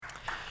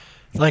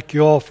Thank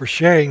you all for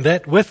sharing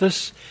that with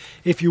us.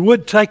 If you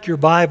would take your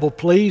Bible,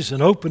 please,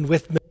 and open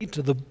with me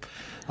to the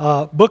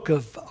book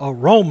of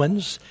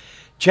Romans,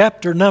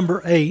 chapter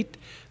number 8.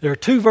 There are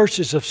two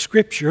verses of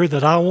Scripture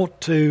that I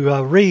want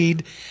to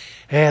read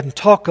and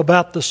talk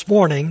about this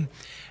morning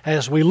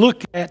as we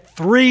look at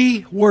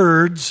three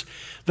words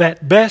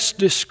that best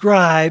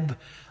describe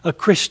a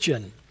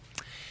Christian.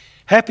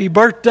 Happy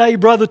birthday,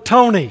 Brother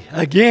Tony.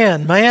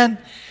 Again, man.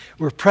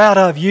 We're proud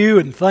of you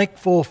and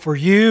thankful for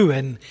you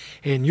and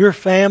your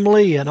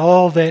family and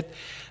all that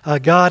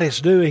God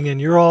is doing in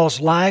your all's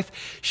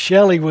life.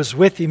 Shelley was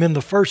with him in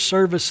the first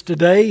service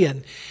today,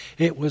 and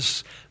it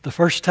was the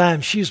first time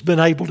she's been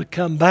able to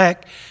come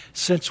back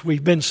since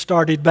we've been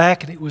started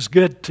back, and it was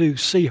good to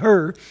see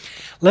her.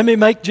 Let me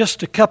make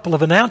just a couple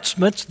of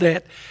announcements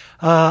that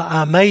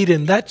I made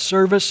in that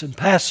service and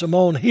pass them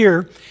on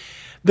here.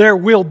 There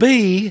will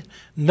be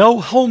no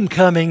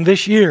homecoming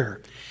this year.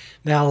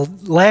 Now,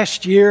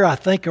 last year, I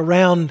think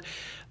around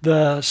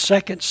the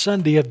second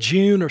Sunday of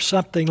June or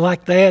something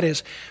like that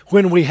is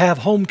when we have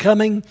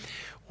homecoming.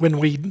 When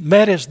we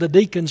met as the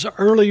deacons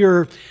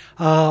earlier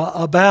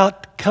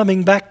about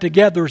coming back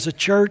together as a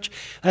church,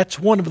 that's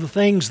one of the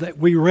things that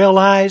we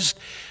realized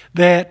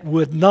that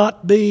would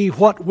not be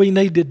what we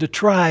needed to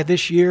try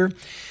this year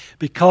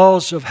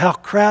because of how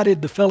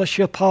crowded the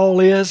fellowship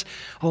hall is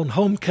on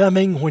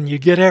homecoming. When you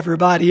get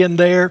everybody in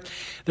there,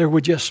 there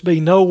would just be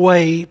no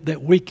way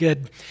that we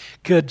could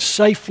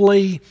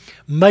safely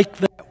make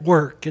that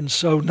work. And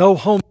so no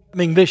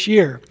homecoming this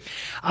year.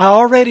 I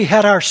already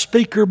had our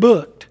speaker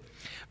booked.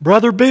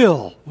 Brother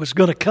Bill was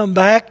going to come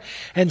back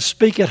and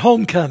speak at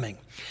homecoming.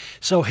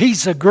 So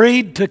he's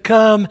agreed to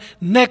come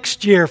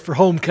next year for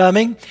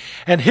homecoming.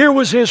 And here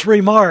was his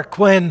remark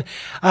when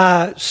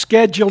I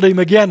scheduled him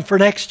again for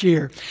next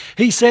year.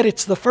 He said,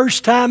 "It's the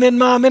first time in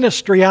my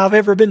ministry I've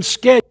ever been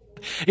scheduled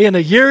in a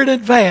year in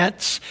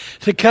advance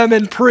to come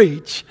and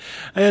preach."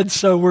 And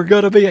so we're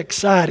going to be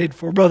excited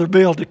for Brother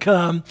Bill to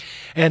come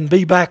and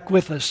be back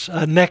with us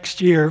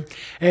next year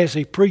as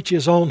he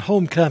preaches on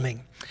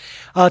homecoming.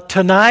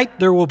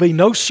 Tonight there will be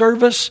no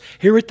service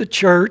here at the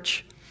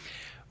church.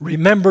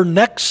 Remember,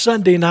 next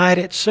Sunday night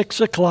at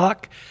 6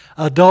 o'clock,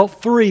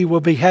 Adult 3 will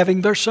be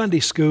having their Sunday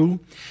school.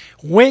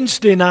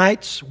 Wednesday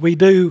nights we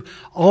do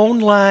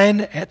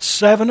online at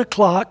 7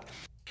 o'clock.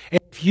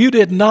 If you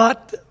did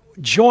not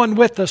join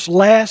with us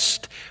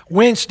last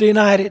Wednesday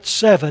night at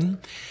 7,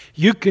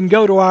 you can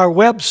go to our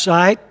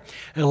website,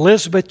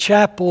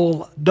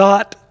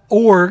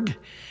 elizabethchapel.org,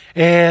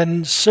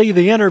 and see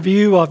the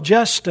interview of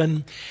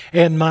Justin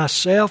and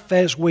myself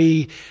as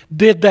we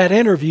did that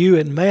interview.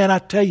 And man, I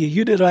tell you,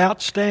 you did an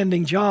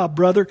outstanding job,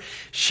 brother,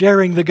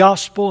 sharing the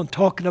gospel and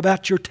talking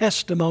about your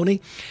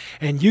testimony.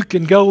 And you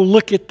can go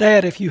look at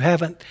that if you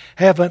haven't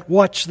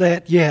watched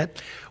that yet.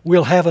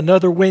 We'll have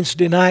another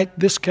Wednesday night,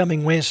 this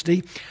coming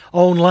Wednesday,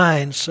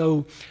 online.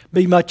 So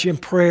be much in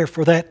prayer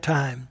for that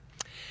time.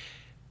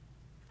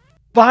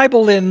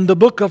 Bible in the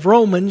book of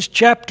Romans,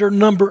 chapter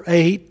number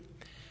 8,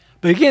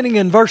 beginning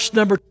in verse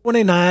number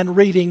 29,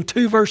 reading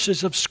two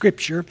verses of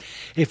Scripture.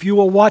 If you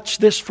will watch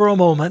this for a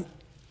moment.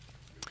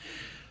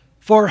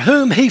 "For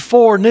whom he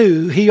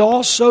foreknew, he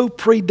also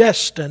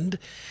predestined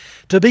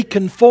to be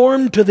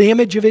conformed to the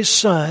image of his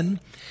Son,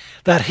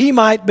 that he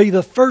might be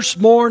the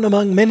firstborn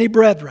among many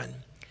brethren.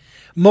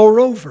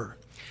 Moreover,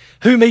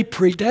 whom he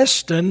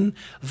predestined,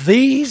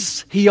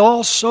 these he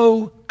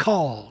also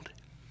called.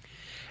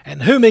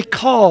 And whom he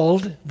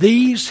called,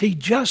 these he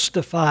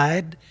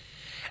justified.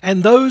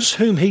 And those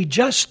whom he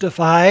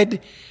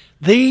justified,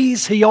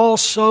 these he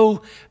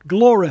also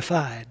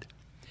glorified."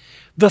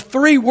 The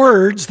three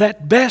words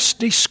that best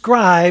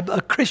describe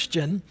a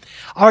Christian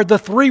are the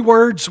three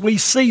words we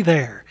see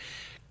there: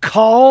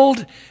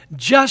 called,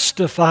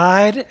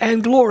 justified,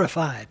 and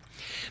glorified.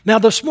 Now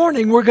this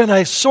morning we're going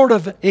to sort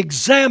of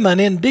examine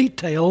in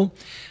detail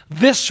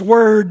this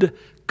word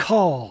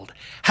called,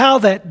 how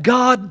that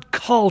God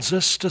calls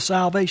us to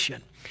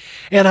salvation.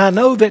 And I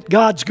know that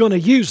God's going to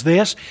use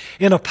this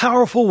in a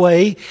powerful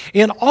way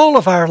in all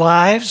of our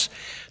lives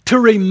to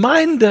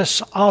remind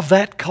us of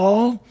that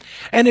call.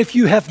 And if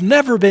you have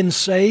never been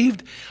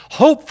saved,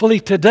 hopefully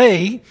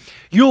today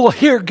you'll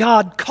hear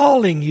God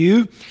calling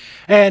you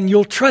and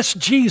you'll trust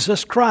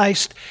Jesus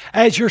Christ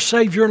as your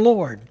Savior and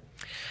Lord.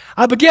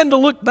 I began to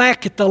look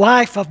back at the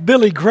life of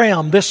Billy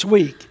Graham this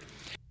week.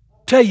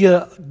 Tell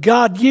you,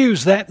 God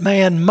used that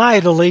man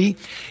mightily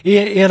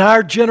in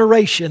our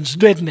generations,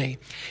 didn't he?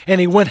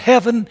 And he went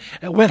home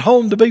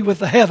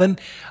to heaven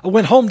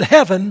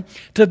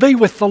to be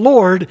with the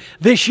Lord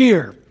this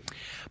year.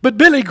 But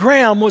Billy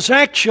Graham was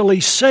actually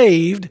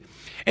saved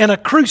in a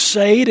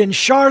crusade in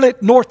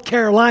Charlotte, North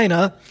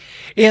Carolina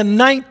in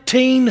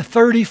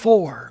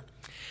 1934.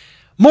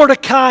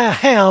 Mordecai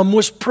Ham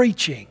was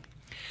preaching.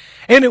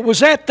 And it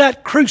was at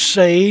that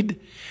crusade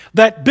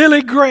that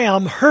Billy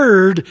Graham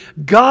heard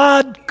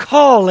God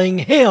calling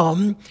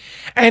him,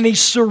 and he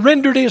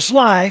surrendered his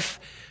life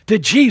to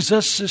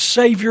Jesus as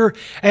Savior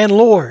and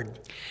Lord.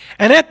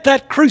 And at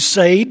that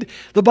crusade,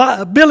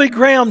 Billy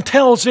Graham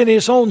tells in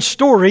his own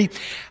story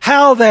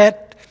how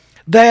that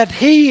that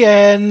he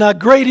and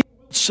Grady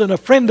Wilson, a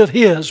friend of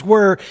his,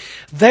 were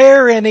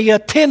there, and he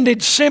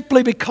attended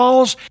simply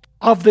because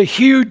of the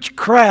huge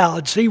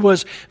crowds. He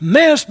was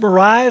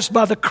mesmerized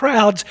by the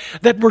crowds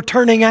that were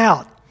turning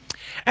out.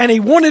 And he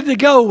wanted to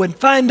go and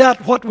find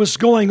out what was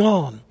going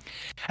on.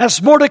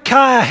 As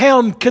Mordecai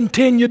Helm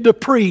continued to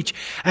preach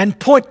and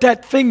point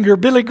that finger,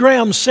 Billy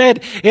Graham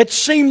said it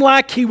seemed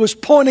like he was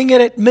pointing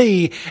it at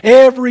me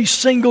every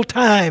single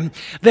time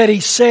that he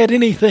said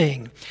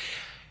anything.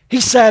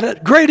 He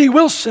said, Grady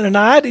Wilson and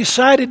I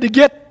decided to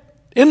get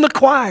in the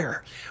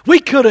choir. We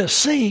could have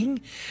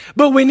sing,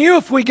 but we knew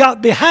if we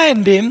got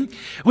behind him,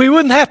 we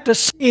wouldn't have to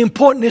see him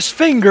pointing his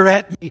finger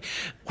at me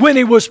when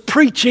he was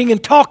preaching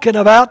and talking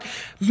about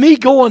me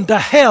going to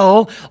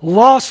hell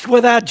lost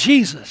without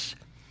Jesus.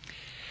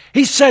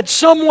 He said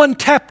someone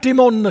tapped him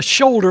on the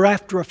shoulder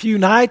after a few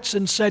nights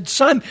and said,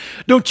 son,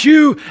 don't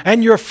you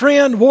and your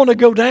friend want to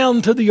go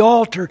down to the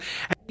altar?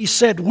 And he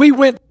said, we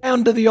went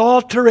down to the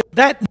altar, and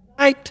that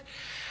night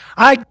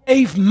I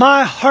gave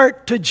my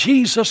heart to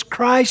Jesus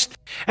Christ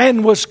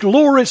and was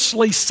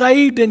gloriously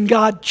saved, and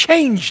God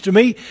changed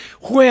me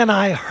when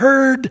I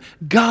heard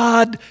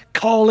God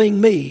calling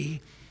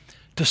me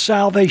to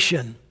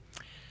salvation.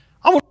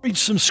 I want to read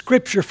some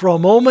scripture for a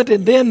moment,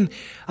 and then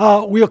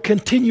we'll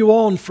continue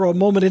on for a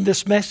moment in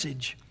this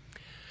message.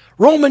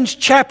 Romans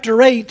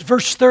chapter 8,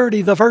 verse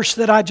 30, the verse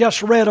that I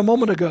just read a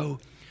moment ago.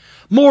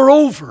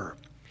 Moreover,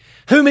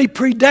 whom he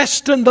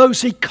predestined,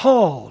 those he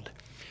called.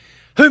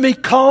 Whom he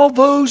called,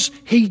 those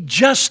he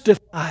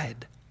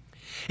justified.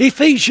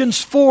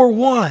 Ephesians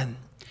 4:1.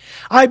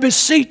 I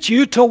beseech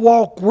you to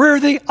walk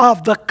worthy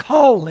of the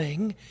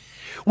calling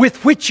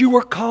with which you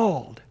were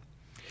called.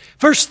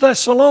 1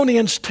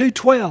 Thessalonians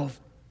 2:12.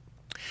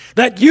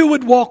 That you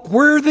would walk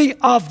worthy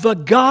of the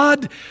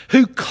God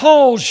who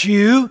calls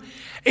you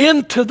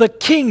into the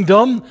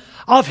kingdom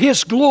of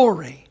His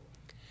glory.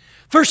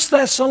 1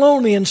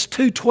 Thessalonians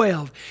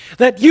 2:12,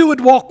 that you would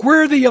walk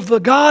worthy of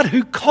the God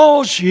who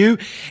calls you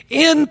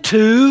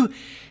into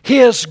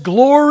His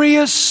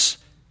glorious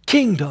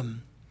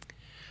kingdom.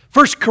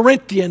 1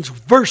 Corinthians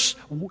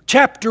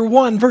chapter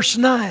 1, verse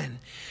 9,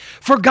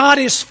 for God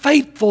is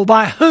faithful,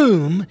 by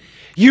whom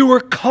you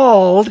were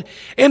called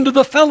into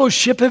the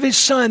fellowship of His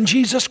Son,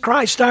 Jesus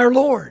Christ our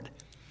Lord.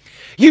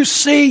 You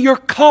see your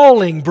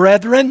calling,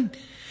 brethren,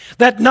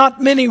 that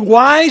not many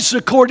wise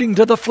according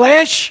to the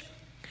flesh,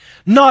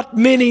 not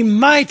many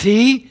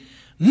mighty,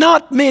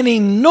 not many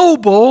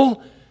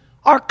noble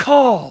are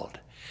called.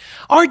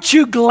 Aren't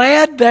you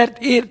glad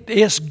that it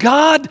is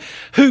God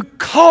who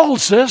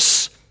calls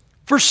us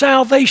for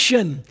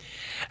salvation?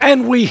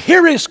 And we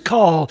hear His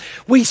call.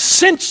 We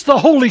sense the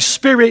Holy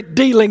Spirit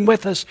dealing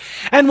with us.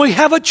 And we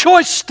have a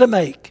choice to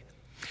make.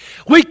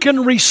 We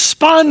can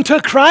respond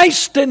to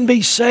Christ and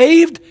be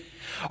saved,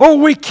 or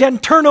we can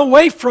turn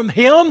away from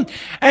Him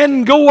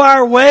and go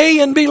our way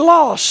and be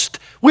lost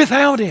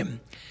without Him.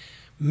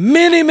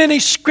 Many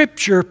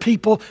Scripture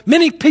people,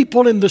 many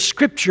people in the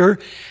Scripture,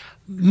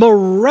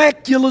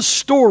 miraculous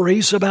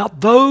stories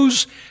about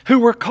those who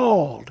were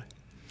called.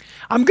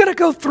 I'm going to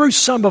go through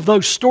some of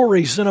those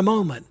stories in a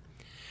moment.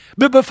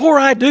 But before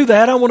I do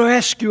that, I want to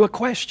ask you a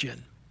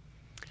question.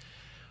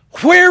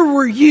 Where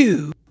were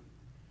you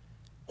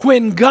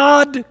when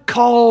God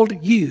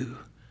called you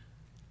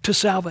to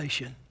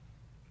salvation?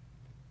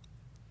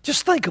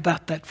 Just think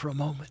about that for a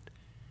moment.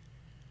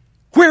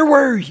 Where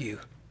were you?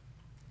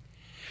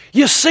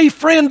 You see,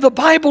 friend, the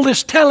Bible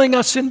is telling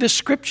us in this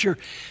Scripture,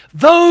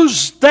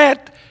 those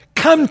that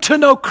come to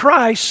know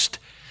Christ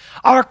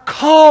are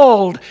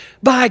called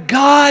by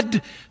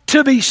God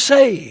to be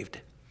saved.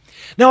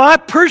 Now, I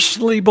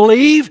personally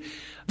believe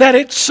that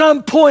at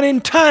some point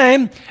in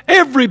time,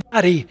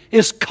 everybody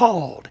is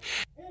called.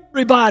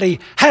 Everybody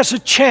has a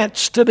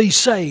chance to be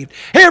saved.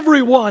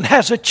 Everyone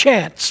has a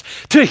chance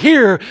to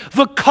hear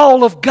the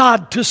call of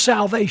God to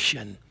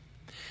salvation.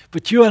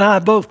 But you and I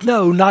both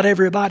know not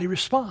everybody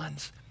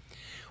responds.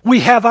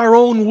 We have our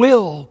own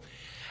will.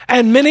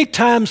 And many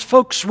times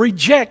folks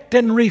reject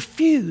and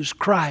refuse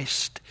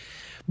Christ.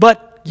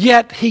 But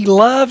yet He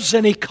loves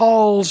and He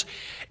calls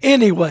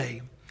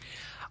anyway.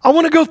 I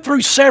want to go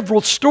through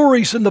several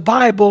stories in the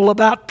Bible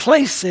about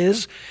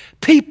places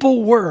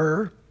people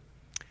were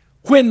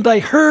when they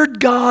heard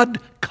God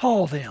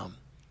call them.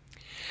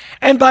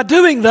 And by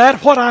doing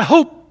that, what I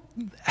hope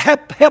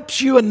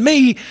helps you and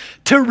me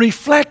to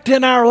reflect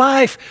in our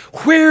life,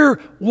 where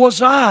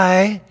was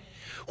I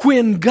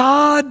when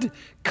God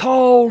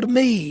called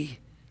me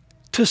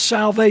to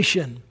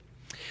salvation?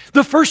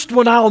 The first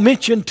one I'll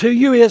mention to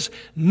you is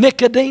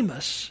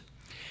Nicodemus.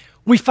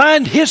 We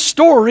find his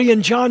story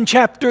in John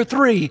chapter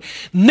 3.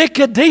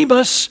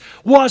 Nicodemus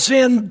was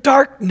in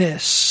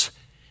darkness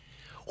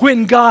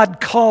when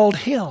God called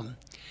him.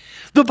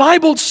 The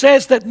Bible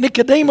says that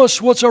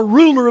Nicodemus was a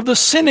ruler of the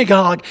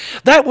synagogue.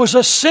 That was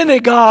a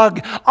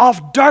synagogue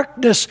of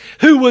darkness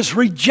who was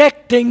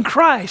rejecting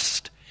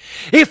Christ.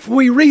 If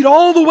we read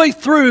all the way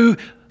through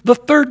the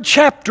 3rd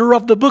chapter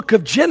of the book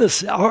of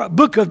Genesis, or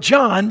book of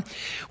John,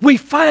 we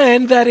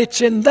find that it's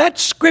in that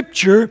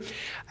scripture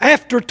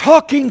after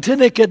talking to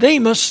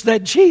Nicodemus,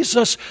 that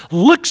Jesus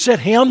looks at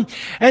him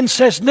and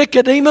says,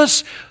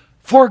 Nicodemus,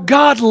 for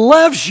God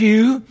loves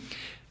you,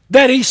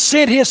 that He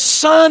sent His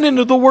Son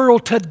into the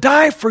world to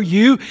die for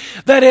you,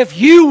 that if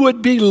you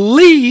would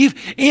believe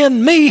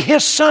in me,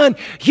 His Son,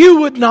 you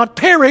would not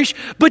perish,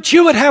 but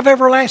you would have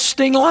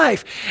everlasting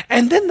life.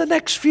 And then the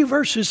next few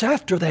verses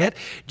after that,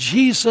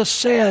 Jesus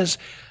says,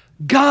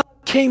 God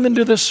came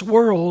into this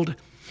world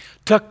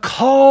to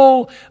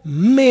call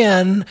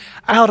men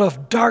out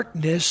of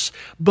darkness,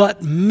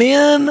 but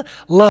men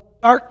love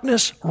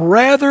darkness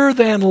rather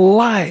than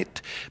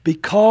light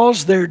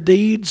because their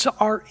deeds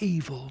are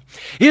evil.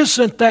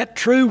 Isn't that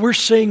true? We're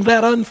seeing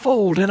that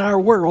unfold in our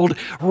world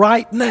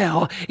right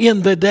now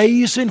in the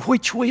days in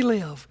which we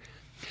live.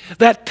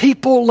 That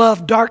people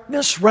love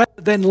darkness rather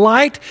than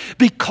light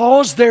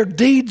because their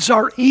deeds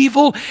are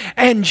evil,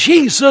 and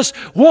Jesus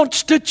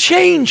wants to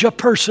change a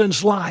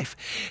person's life.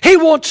 He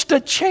wants to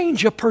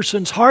change a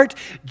person's heart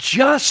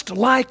just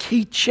like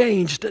He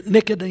changed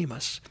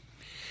Nicodemus.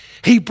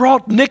 He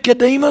brought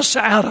Nicodemus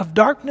out of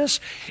darkness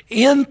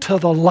into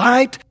the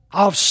light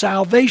of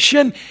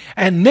salvation,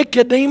 and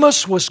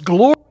Nicodemus was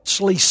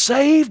gloriously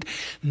saved.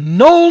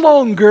 No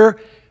longer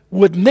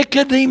would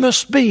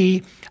Nicodemus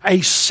be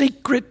a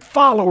secret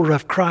follower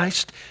of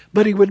Christ,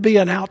 but he would be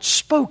an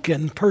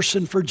outspoken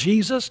person for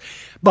Jesus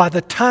by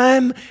the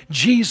time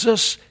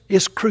Jesus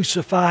is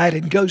crucified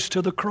and goes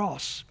to the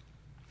cross.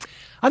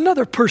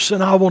 Another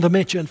person I want to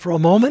mention for a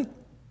moment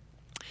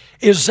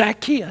is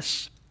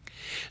Zacchaeus.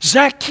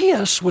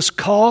 Zacchaeus was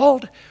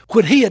called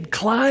when he had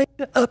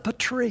climbed up a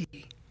tree.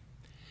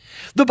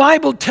 The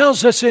Bible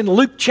tells us in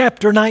Luke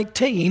chapter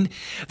 19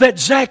 that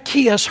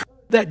Zacchaeus heard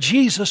that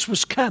Jesus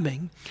was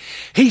coming.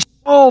 He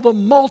saw the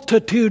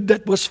multitude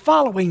that was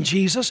following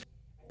Jesus.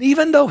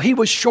 Even though he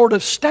was short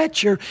of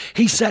stature,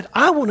 he said,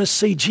 I want to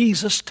see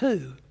Jesus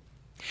too.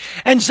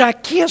 And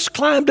Zacchaeus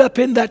climbed up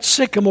in that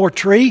sycamore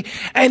tree,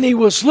 and he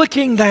was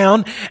looking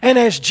down, and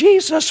as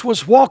Jesus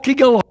was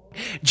walking along,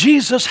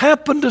 Jesus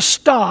happened to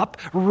stop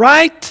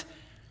right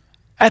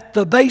at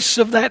the base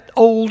of that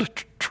old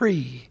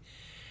tree.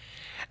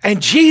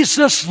 And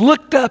Jesus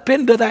looked up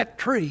into that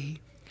tree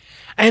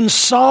and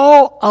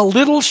saw a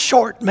little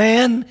short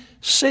man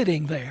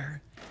sitting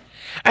there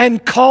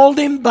and called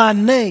him by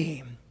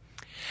name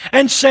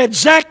and said,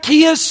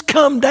 Zacchaeus,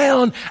 come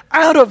down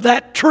out of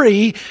that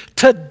tree.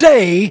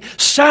 Today,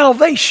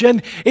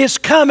 salvation is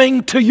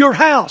coming to your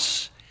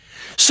house.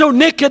 So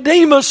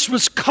Nicodemus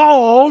was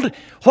called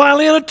while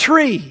in a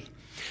tree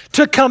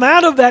to come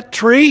out of that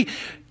tree.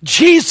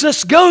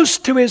 Jesus goes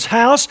to his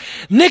house.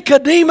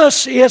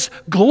 Nicodemus is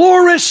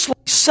gloriously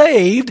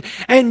saved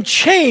and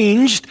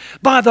changed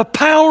by the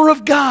power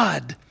of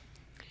God.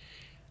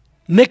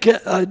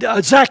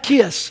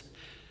 Zacchaeus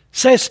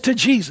says to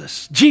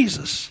Jesus,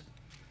 Jesus,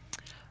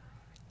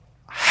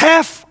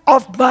 half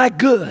of my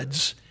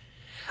goods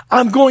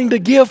I'm going to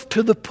give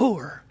to the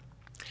poor.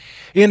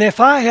 And if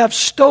I have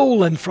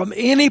stolen from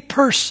any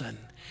person,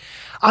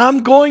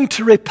 I'm going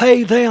to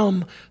repay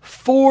them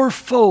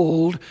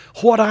fourfold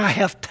what I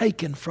have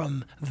taken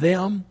from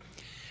them,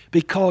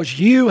 because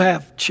you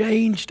have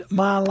changed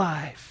my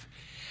life.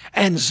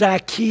 And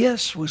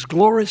Zacchaeus was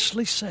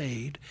gloriously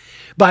saved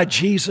by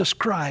Jesus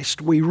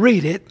Christ. We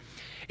read it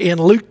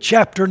in Luke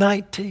chapter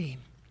 19.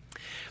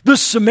 The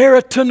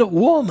Samaritan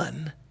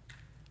woman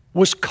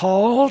was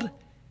called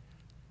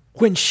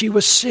when she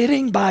was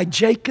sitting by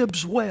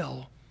Jacob's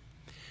well.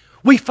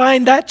 We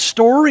find that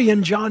story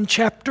in John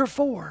chapter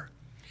 4.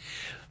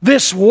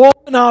 This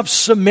woman of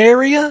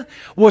Samaria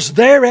was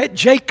there at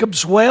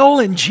Jacob's well,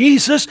 and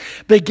Jesus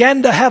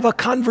began to have a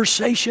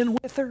conversation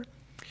with her.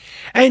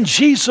 And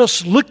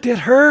Jesus looked at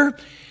her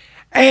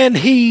and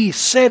He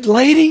said,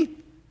 Lady,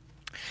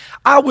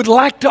 I would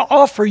like to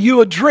offer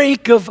you a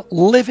drink of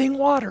living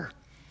water.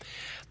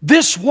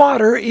 This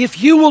water,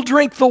 if you will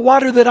drink the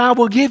water that I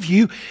will give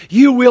you,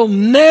 you will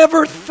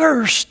never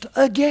thirst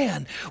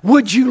again.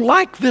 Would you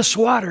like this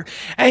water?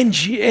 And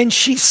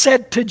she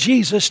said to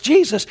Jesus,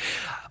 Jesus,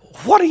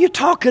 what are you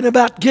talking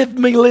about? Give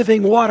me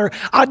living water.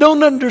 I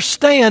don't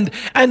understand.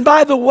 And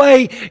by the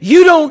way,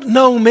 you don't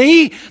know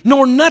me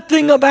nor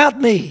nothing about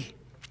me.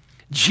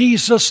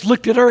 Jesus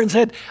looked at her and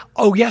said,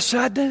 oh, yes,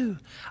 I do.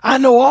 I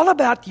know all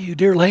about you,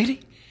 dear lady.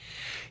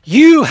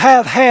 You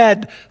have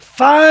had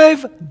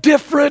 5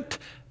 different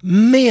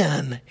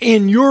men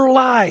in your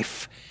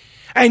life,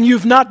 and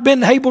you've not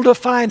been able to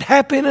find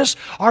happiness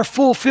or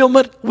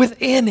fulfillment with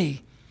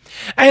any.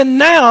 And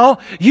now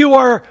you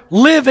are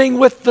living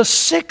with the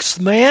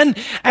 6th man,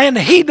 and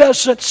he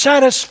doesn't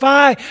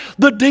satisfy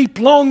the deep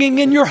longing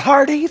in your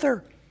heart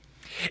either.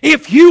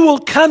 If you will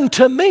come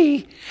to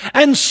me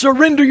and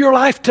surrender your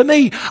life to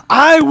me,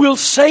 I will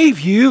save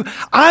you.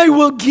 I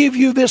will give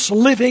you this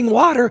living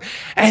water,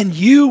 and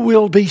you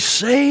will be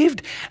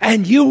saved,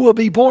 and you will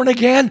be born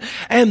again.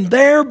 And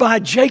there by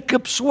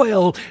Jacob's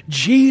well,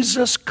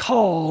 Jesus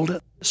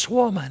called this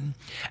woman,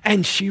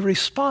 and she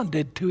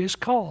responded to his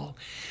call.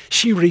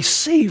 She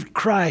received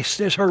Christ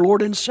as her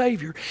Lord and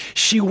Savior.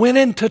 She went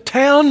into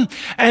town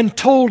and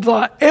told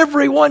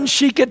everyone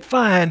she could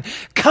find,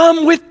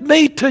 "Come with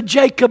me to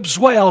Jacob's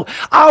well.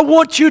 I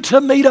want you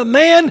to meet a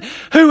man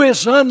who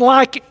is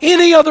unlike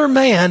any other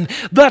man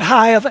that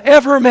I have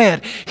ever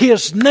met.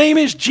 His name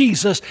is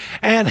Jesus,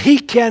 and he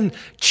can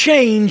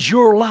change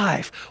your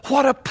life."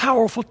 What a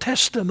powerful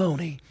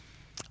testimony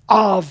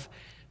of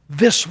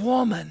this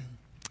woman.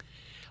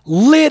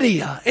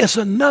 Lydia is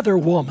another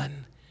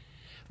woman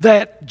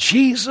that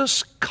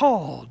Jesus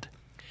called.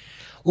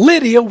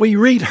 Lydia, we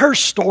read her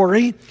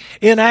story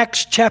in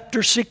Acts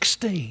chapter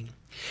 16.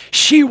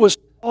 She was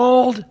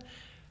called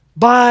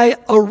by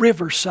a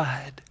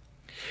riverside.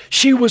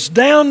 She was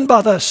down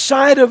by the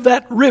side of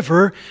that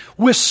river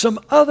with some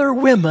other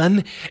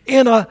women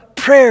in a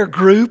prayer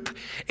group,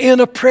 in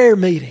a prayer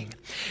meeting.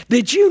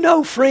 Did you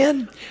know,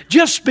 friend,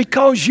 just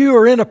because you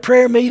are in a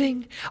prayer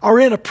meeting or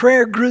in a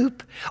prayer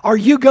group or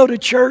you go to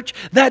church,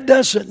 that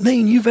doesn't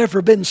mean you've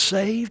ever been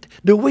saved?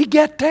 Do we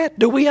get that?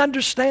 Do we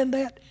understand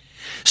that?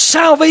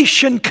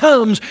 Salvation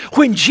comes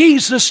when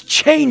Jesus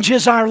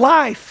changes our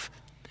life.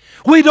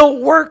 We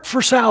don't work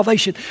for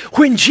salvation.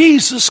 When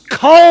Jesus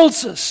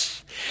calls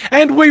us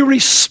and we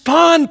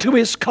respond to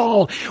His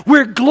call,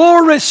 we're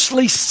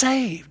gloriously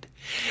saved.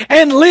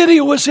 And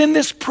Lydia was in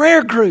this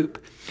prayer group.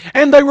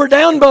 And they were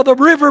down by the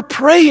river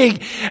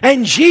praying,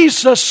 and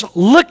Jesus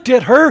looked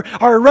at her,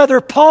 or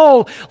rather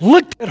Paul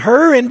looked at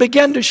her and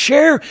began to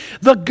share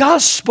the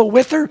gospel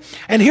with her.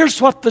 And here's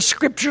what the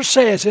Scripture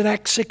says in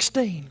Acts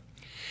 16.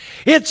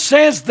 It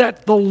says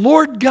that the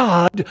Lord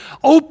God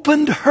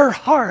opened her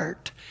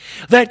heart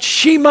that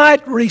she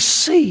might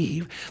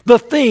receive the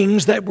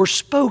things that were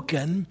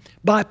spoken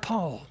by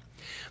Paul.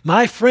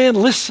 My friend,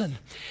 listen.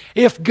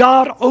 If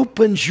God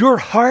opens your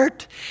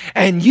heart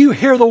and you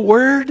hear the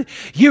Word,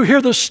 you hear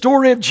the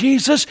story of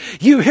Jesus,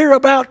 you hear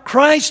about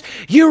Christ,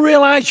 you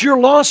realize you're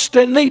lost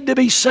and need to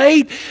be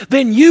saved,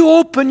 then you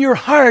open your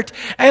heart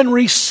and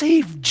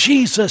receive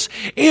Jesus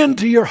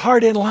into your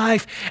heart and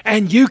life,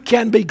 and you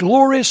can be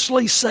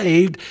gloriously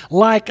saved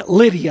like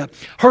Lydia.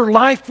 Her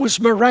life was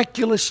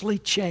miraculously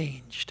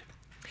changed.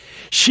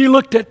 She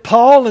looked at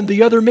Paul and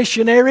the other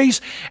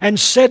missionaries and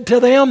said to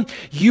them,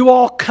 "You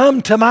all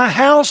come to my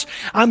house.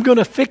 I'm going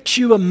to fix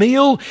you a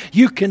meal.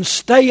 You can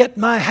stay at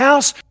my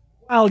house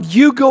while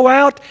you go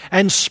out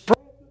and spread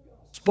the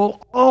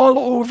gospel all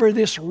over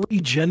this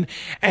region,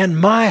 and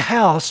my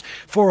house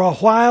for a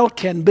while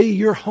can be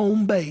your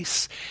home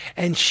base."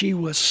 And she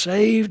was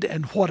saved,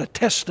 and what a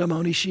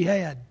testimony she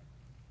had.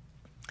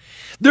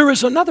 There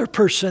is another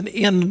person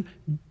in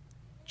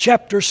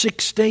chapter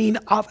 16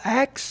 of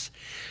Acts,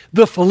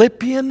 the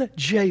Philippian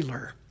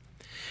jailer.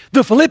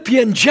 The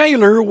Philippian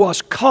jailer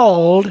was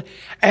called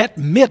at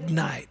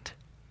midnight.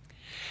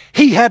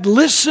 He had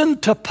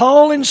listened to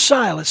Paul and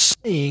Silas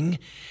sing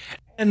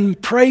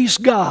and praise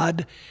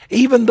God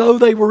even though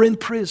they were in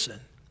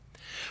prison.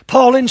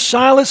 Paul and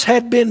Silas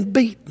had been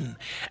beaten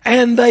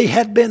and they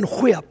had been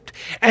whipped,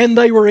 and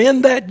they were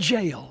in that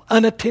jail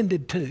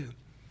unattended to.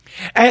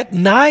 At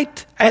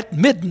night, at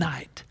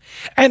midnight,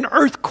 an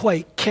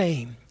earthquake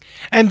came.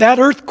 And that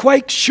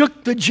earthquake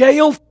shook the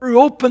jail,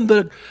 threw open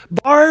the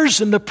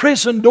bars and the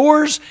prison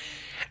doors,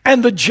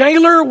 and the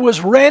jailer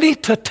was ready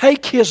to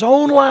take his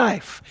own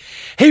life.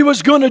 He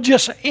was going to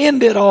just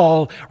end it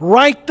all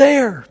right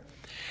there.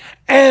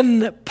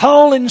 And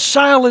Paul and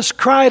Silas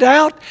cried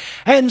out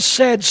and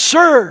said,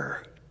 "Sir,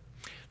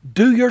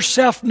 do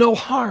yourself no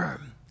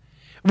harm.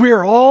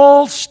 We're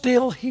all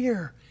still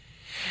here."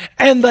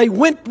 And they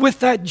went with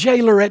that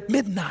jailer at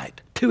midnight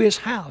to his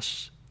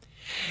house.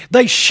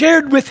 They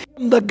shared with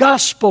him the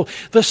gospel,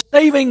 the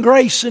saving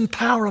grace and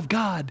power of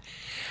God.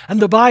 And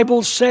the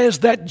Bible says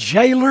that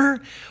jailer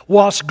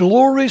was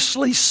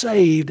gloriously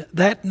saved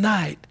that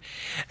night.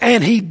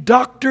 And he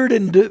doctored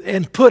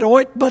and put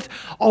ointment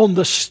on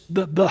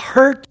the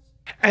hurt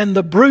and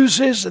the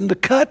bruises and the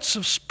cuts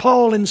of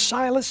Paul and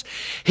Silas.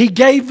 He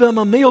gave them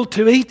a meal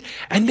to eat,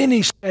 and then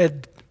he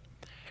said,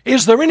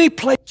 "Is there any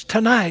place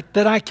tonight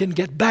that I can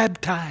get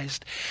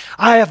baptized?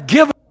 I have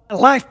given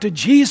life to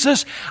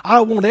Jesus.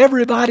 I want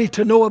everybody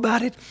to know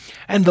about it."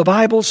 And the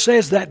Bible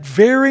says that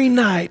very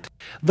night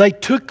they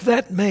took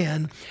that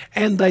man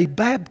and they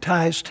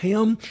baptized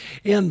him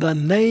in the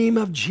name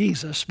of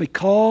Jesus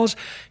because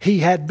he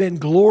had been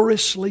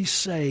gloriously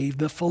saved.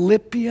 The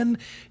Philippian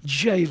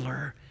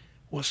jailer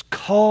was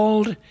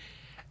called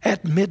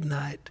at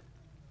midnight.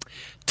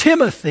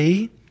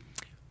 Timothy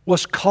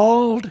was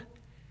called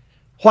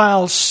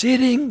while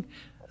sitting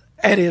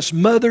at his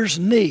mother's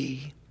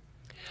knee,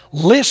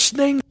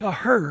 listening to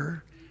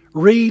her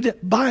read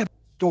Bible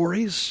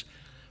stories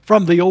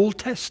from the Old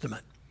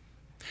Testament.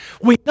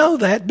 We know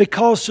that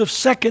because of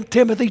 2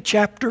 Timothy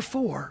chapter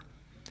 4.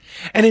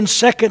 And in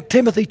 2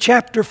 Timothy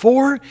chapter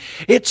 4,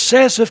 it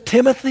says of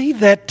Timothy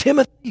that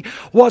Timothy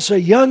was a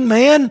young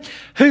man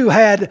who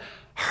had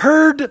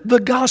heard the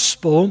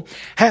gospel,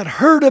 had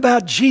heard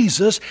about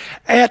Jesus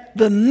at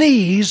the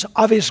knees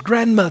of his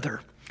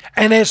grandmother.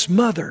 and his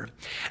mother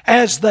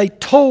as they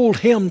told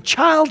him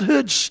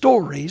childhood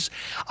stories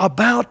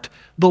about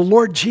the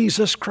Lord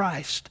Jesus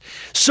Christ.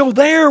 So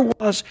there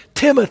was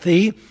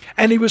Timothy,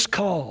 and he was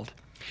called.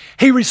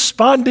 He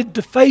responded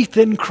to faith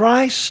in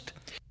Christ.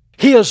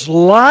 His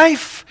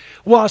life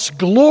was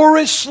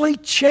gloriously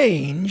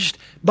changed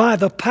by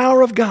the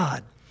power of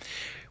God.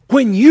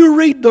 When you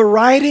read the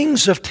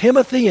writings of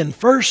Timothy in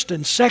 1st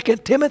and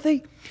 2nd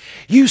Timothy,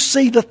 you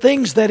see the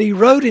things that he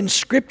wrote in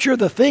Scripture,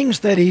 the things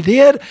that he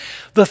did,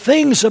 the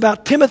things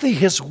about Timothy,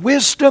 his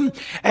wisdom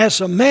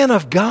as a man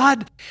of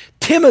God.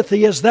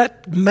 Timothy is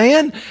that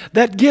man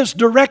that gives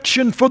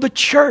direction for the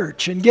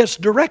church and gives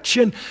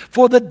direction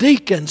for the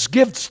deacons,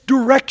 gives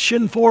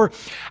direction for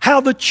how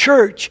the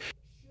church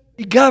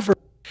be governed.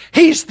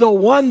 He's the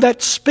one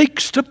that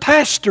speaks to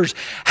pastors,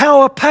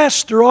 how a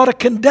pastor ought to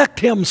conduct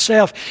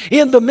himself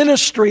in the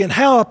ministry and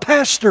how a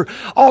pastor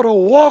ought to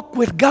walk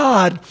with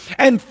God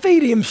and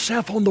feed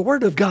himself on the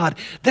Word of God.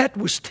 That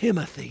was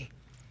Timothy.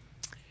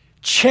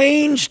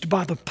 Changed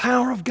by the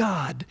power of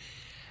God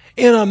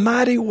in a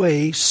mighty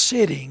way,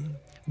 sitting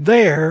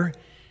there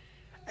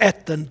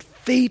at the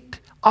feet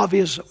of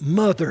his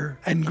mother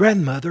and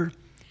grandmother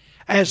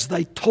as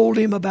they told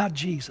him about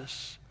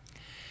Jesus.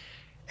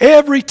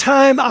 Every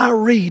time I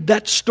read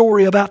that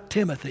story about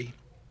Timothy,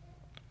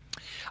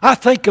 I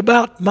think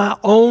about my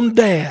own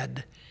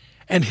dad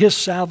and his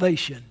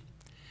salvation.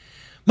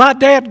 My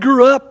dad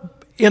grew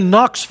up in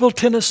Knoxville,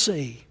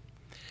 Tennessee,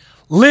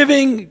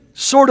 living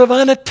sort of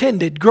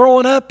unattended,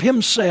 growing up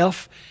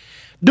himself,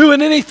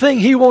 doing anything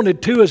he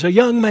wanted to as a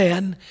young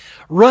man,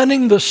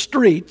 running the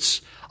streets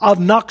of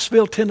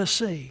Knoxville,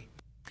 Tennessee.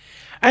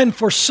 And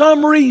for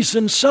some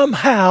reason,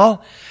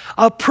 somehow,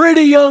 a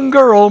pretty young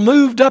girl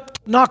moved up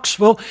to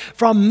Knoxville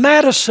from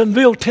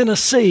Madisonville,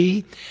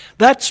 Tennessee.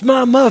 That's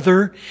my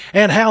mother.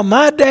 And how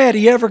my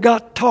daddy ever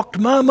talked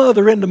my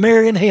mother into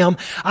marrying him,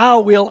 I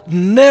will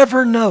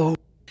never know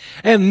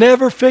and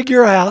never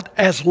figure out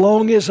as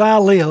long as I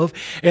live.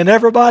 And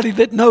everybody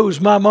that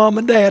knows my mom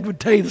and dad would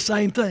tell you the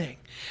same thing.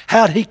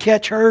 How'd he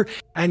catch her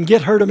and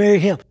get her to marry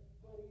him?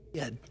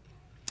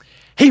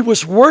 He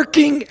was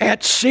working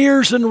at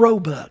Sears and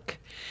Roebuck.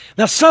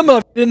 Now, some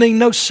of you didn't even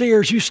know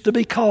Sears used to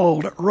be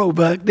called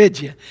Roebuck,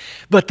 did you?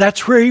 But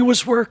that's where he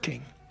was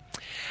working.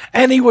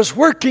 And he was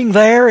working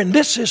there, and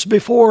this is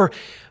before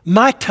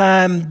my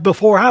time,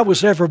 before I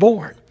was ever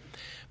born.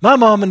 My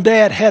mom and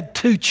dad had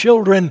 2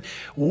 children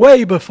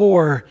way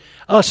before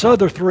us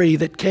other 3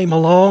 that came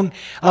along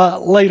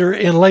later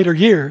in later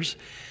years.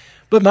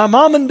 But my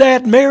mom and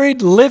dad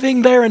married,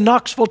 living there in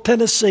Knoxville,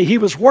 Tennessee. He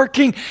was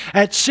working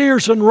at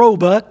Sears and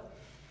Roebuck,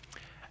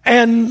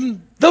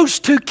 and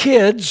those 2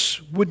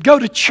 kids would go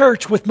to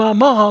church with my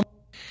mom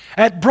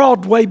at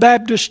Broadway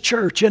Baptist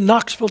Church in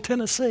Knoxville,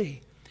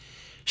 Tennessee.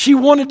 She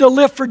wanted to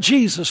live for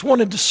Jesus,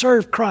 wanted to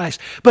serve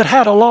Christ, but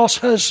had a lost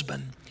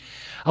husband.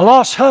 A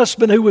lost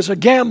husband who was a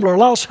gambler, a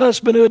lost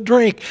husband who would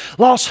drink,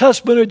 lost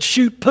husband who would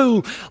shoot pool,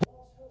 lost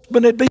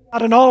husband who'd be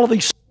out in all of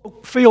these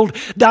field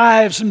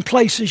dives and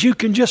places. You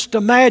can just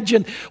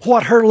imagine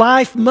what her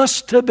life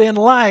must have been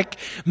like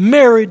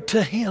married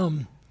to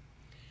him.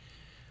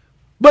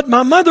 But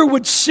my mother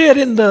would sit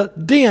in the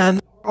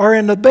den or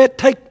in the bed,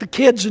 take the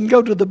kids and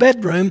go to the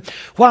bedroom,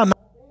 while my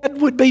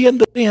dad would be in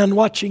the den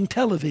watching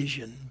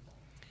television.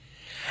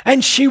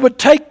 And she would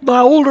take my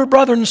older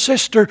brother and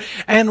sister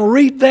and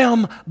read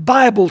them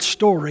Bible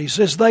stories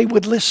as they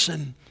would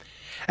listen,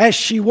 as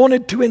she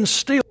wanted to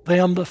instill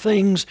them the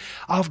things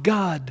of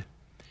God.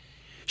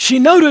 She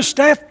noticed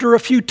after a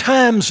few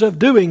times of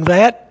doing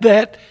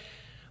that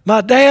my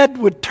dad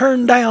would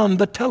turn down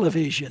the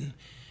television.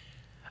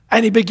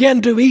 And he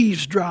began to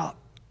eavesdrop.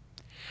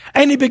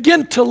 And he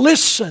began to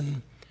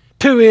listen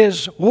to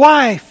his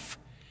wife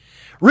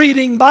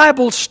reading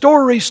Bible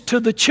stories to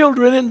the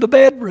children in the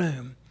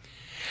bedroom.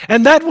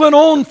 And that went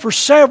on for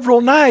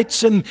several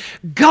nights. And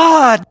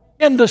God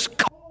began to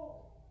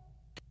call.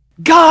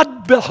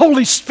 God, the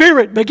Holy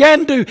Spirit,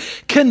 began to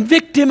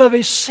convict him of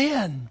his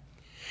sin.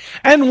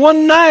 And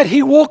one night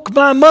he woke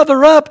my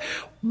mother up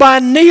by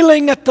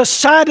kneeling at the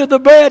side of the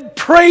bed,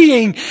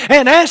 praying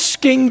and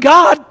asking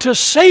God to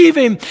save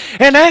him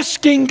and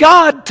asking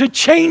God to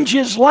change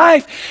his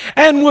life,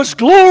 and was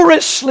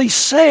gloriously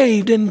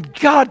saved. And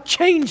God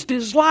changed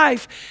his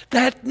life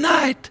that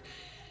night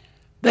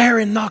there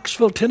in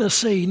Knoxville,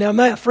 Tennessee. Now,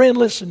 my friend,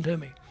 listen to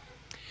me.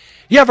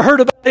 You ever heard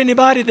about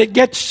anybody that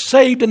gets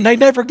saved and they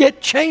never get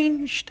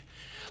changed?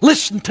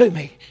 Listen to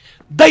me.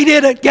 They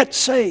didn't get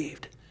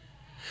saved.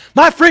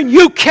 My friend,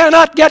 you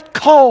cannot get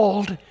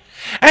called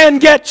and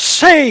get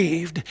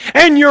saved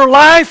and your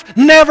life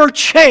never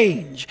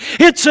change.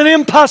 It's an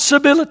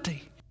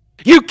impossibility.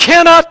 You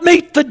cannot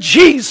meet the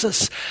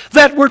Jesus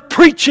that we're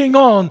preaching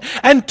on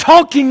and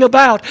talking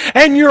about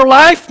and your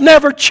life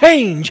never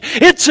change.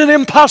 It's an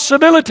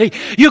impossibility.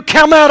 You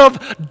come out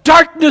of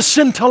darkness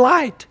into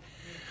light.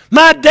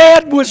 My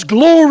dad was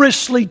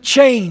gloriously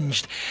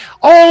changed.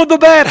 All of the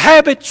bad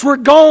habits were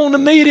gone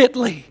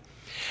immediately.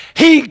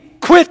 He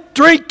quit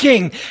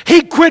drinking.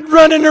 He quit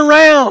running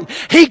around.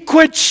 He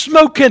quit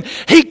smoking.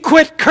 He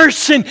quit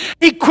cursing.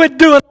 He quit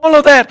doing all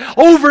of that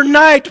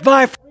overnight,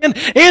 my friend.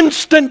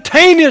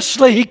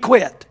 Instantaneously he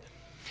quit.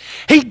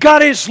 He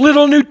got his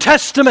little New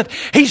Testament.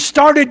 He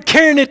started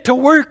carrying it to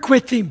work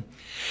with him.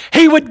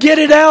 He would get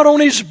it out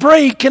on his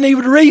break and he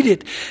would read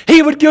it.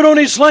 He would get on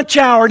his lunch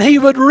hour and he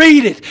would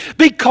read it.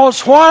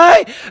 Because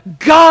why?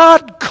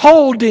 God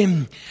called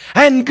him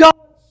and God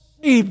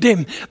saved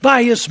him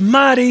by His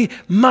mighty,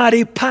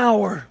 mighty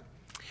power.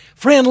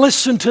 Friend,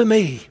 listen to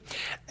me.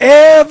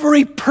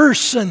 Every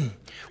person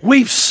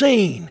we've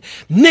seen,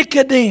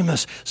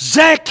 Nicodemus,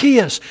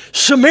 Zacchaeus,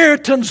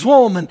 Samaritan's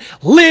woman,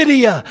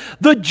 Lydia,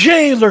 the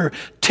jailer,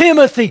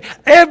 Timothy,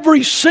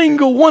 every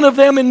single one of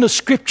them in the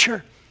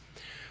Scripture,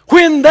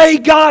 when they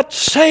got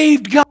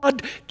saved,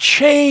 God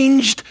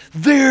changed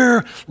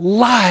their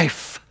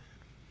life.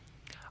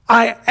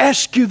 I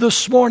ask you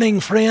this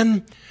morning,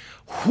 friend,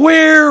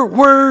 where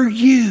were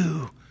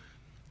you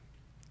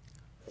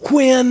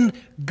when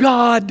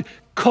God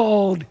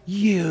called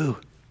you?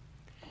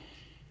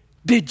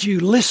 Did you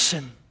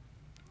listen?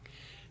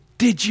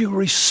 Did you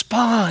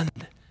respond?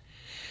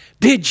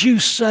 Did you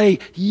say,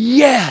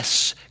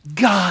 yes,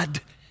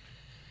 God,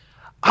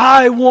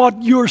 I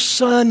want your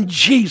Son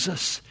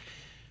Jesus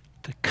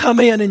to come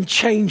in and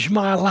change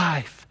my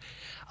life.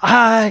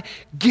 I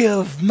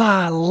give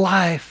my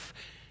life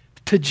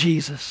to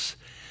Jesus.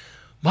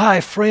 My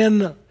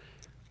friend,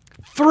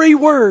 3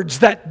 words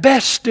that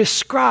best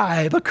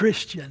describe a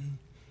Christian: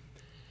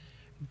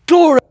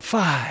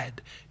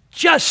 glorified,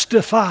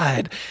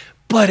 justified,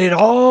 but it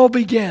all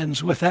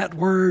begins with that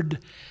word,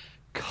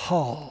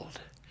 called.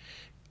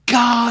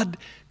 God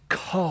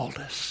called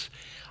us.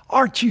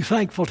 Aren't you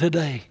thankful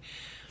today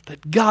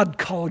that God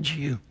called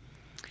you?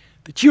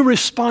 That you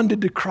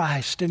responded to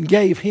Christ and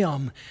gave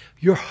Him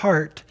your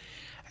heart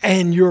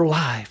and your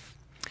life.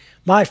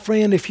 My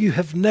friend, if you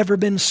have never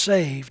been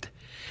saved,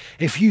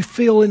 if you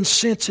feel and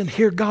sense and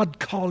hear God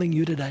calling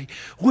you today,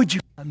 would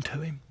you come to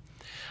Him?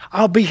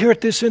 I'll be here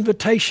at this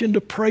invitation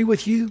to pray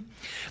with you.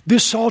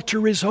 This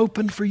altar is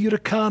open for you to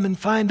come and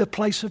find a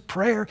place of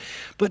prayer.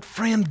 But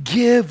friend,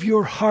 give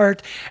your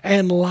heart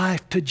and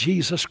life to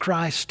Jesus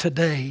Christ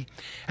today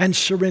and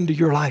surrender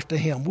your life to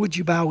Him. Would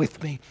you bow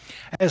with me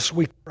as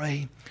we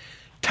pray?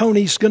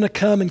 Tony's going to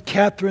come and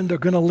Catherine, they're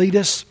going to lead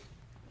us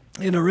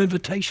in our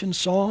invitation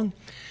song.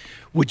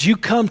 Would you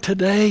come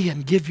today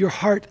and give your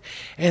heart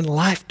and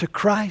life to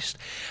Christ?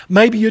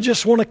 Maybe you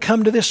just want to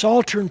come to this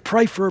altar and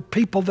pray for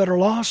people that are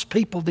lost,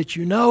 people that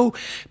you know,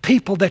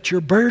 people that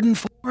you're burdened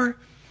for.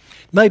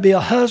 It may be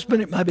a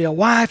husband, it may be a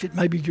wife, it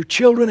may be your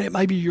children, it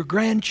may be your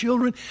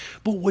grandchildren.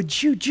 But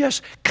would you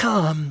just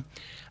come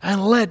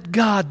and let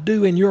God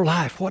do in your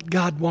life what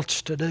God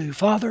wants to do?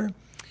 Father,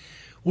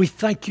 we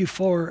thank you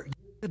for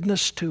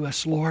goodness to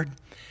us, Lord.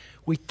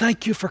 We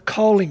thank you for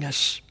calling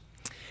us.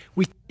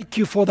 We thank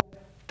you for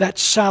that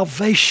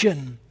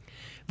salvation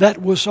that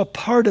was a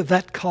part of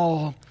that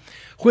call.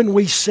 When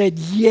we said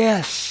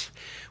yes,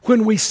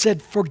 when we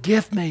said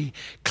forgive me,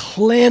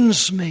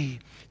 cleanse me,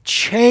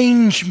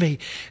 change me.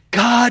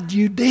 God,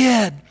 you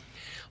did.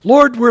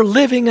 Lord, we're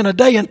living in a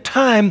day and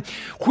time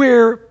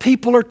where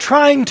people are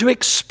trying to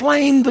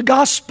explain the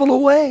gospel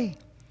away.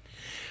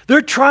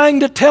 They're trying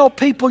to tell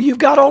people you've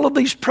got all of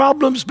these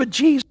problems, but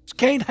Jesus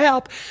can't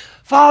help.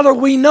 Father,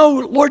 we know,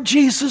 Lord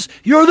Jesus,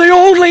 you're the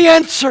only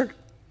answer.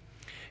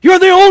 You're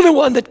the only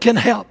one that can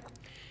help.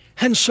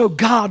 And so,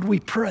 God, we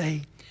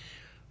pray,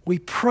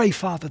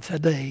 Father,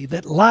 today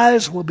that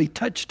lives will be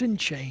touched and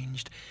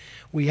changed.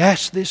 We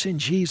ask this in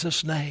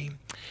Jesus' name.